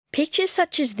Pictures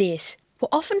such as this were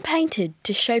often painted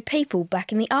to show people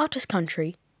back in the artist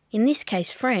country, in this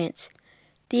case France,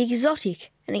 the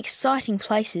exotic and exciting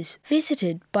places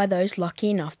visited by those lucky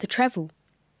enough to travel.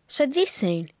 So this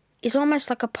scene is almost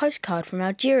like a postcard from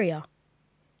Algeria.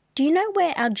 Do you know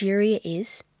where Algeria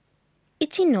is?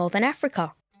 It's in northern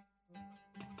Africa.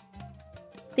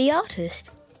 The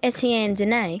artist, Etienne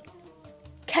Danaé,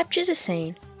 captures a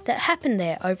scene that happened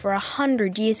there over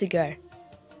 100 years ago.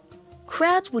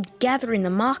 Crowds would gather in the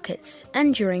markets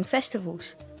and during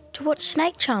festivals to watch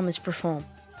snake charmers perform.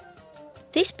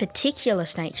 This particular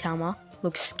snake charmer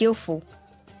looks skillful,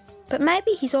 but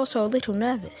maybe he's also a little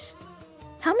nervous.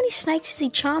 How many snakes is he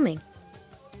charming?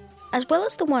 As well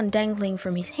as the one dangling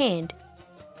from his hand,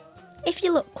 if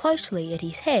you look closely at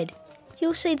his head,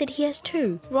 you'll see that he has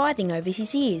two writhing over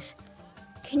his ears.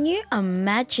 Can you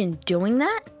imagine doing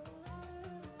that?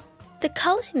 The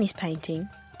colours in this painting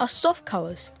are soft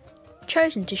colours,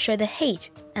 chosen to show the heat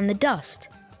and the dust.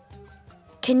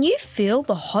 Can you feel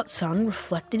the hot sun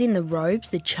reflected in the robes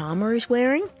the charmer is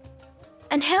wearing?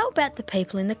 And how about the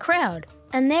people in the crowd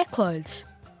and their clothes?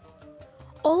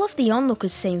 All of the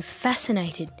onlookers seem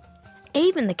fascinated,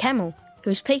 even the camel, who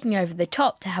was peeking over the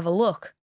top to have a look.